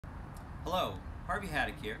Hello, Harvey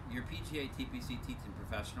here, your PGA TPC teaching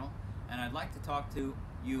professional, and I'd like to talk to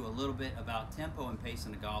you a little bit about tempo and pace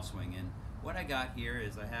in the golf swing. And what I got here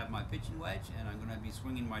is I have my pitching wedge and I'm going to be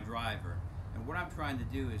swinging my driver. And what I'm trying to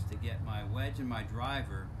do is to get my wedge and my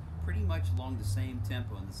driver pretty much along the same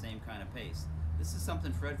tempo and the same kind of pace. This is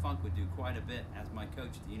something Fred Funk would do quite a bit as my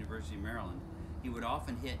coach at the University of Maryland. He would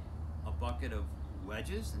often hit a bucket of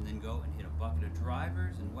wedges and then go and hit a bucket of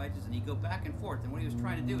drivers and wedges, and he'd go back and forth. And what he was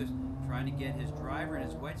trying to do is trying to get his driver and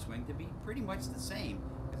his wedge swing to be pretty much the same,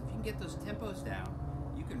 because if you can get those tempos down,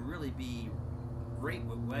 you can really be great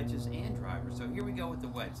with wedges and drivers. So here we go with the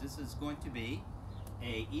wedge. This is going to be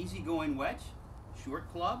a easy-going wedge,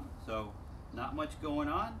 short club, so not much going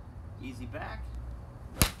on. Easy back,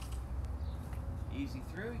 easy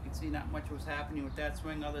through. You can see not much was happening with that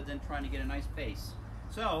swing other than trying to get a nice pace.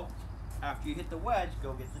 So after you hit the wedge,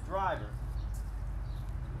 go get the driver.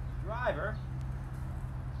 Driver,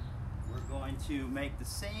 we're going to make the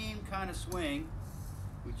same kind of swing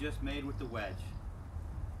we just made with the wedge.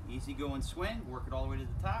 Easy going swing, work it all the way to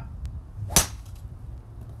the top.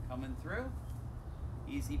 Coming through,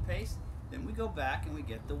 easy pace. Then we go back and we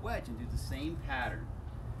get the wedge and do the same pattern.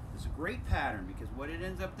 It's a great pattern because what it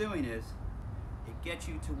ends up doing is it gets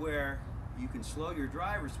you to where you can slow your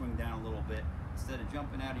driver swing down a little bit instead of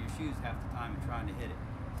jumping out of your shoes half the time and trying to hit it.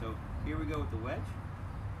 So here we go with the wedge.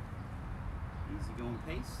 Easy going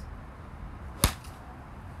pace.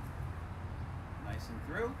 Nice and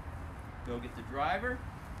through. Go get the driver.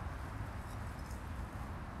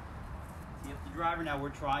 Tee up the driver. Now we're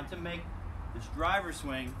trying to make this driver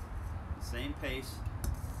swing the same pace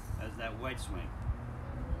as that wedge swing.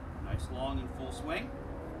 Nice long and full swing.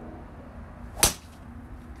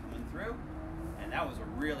 Coming through. And that was a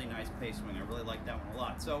really nice pace swing. I really like that one a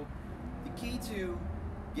lot. So the key to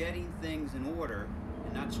getting things in order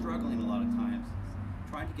and not struggling a lot of times is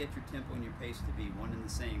trying to get your tempo and your pace to be one and the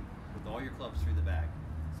same with all your clubs through the bag.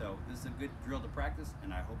 So this is a good drill to practice,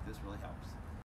 and I hope this really helps.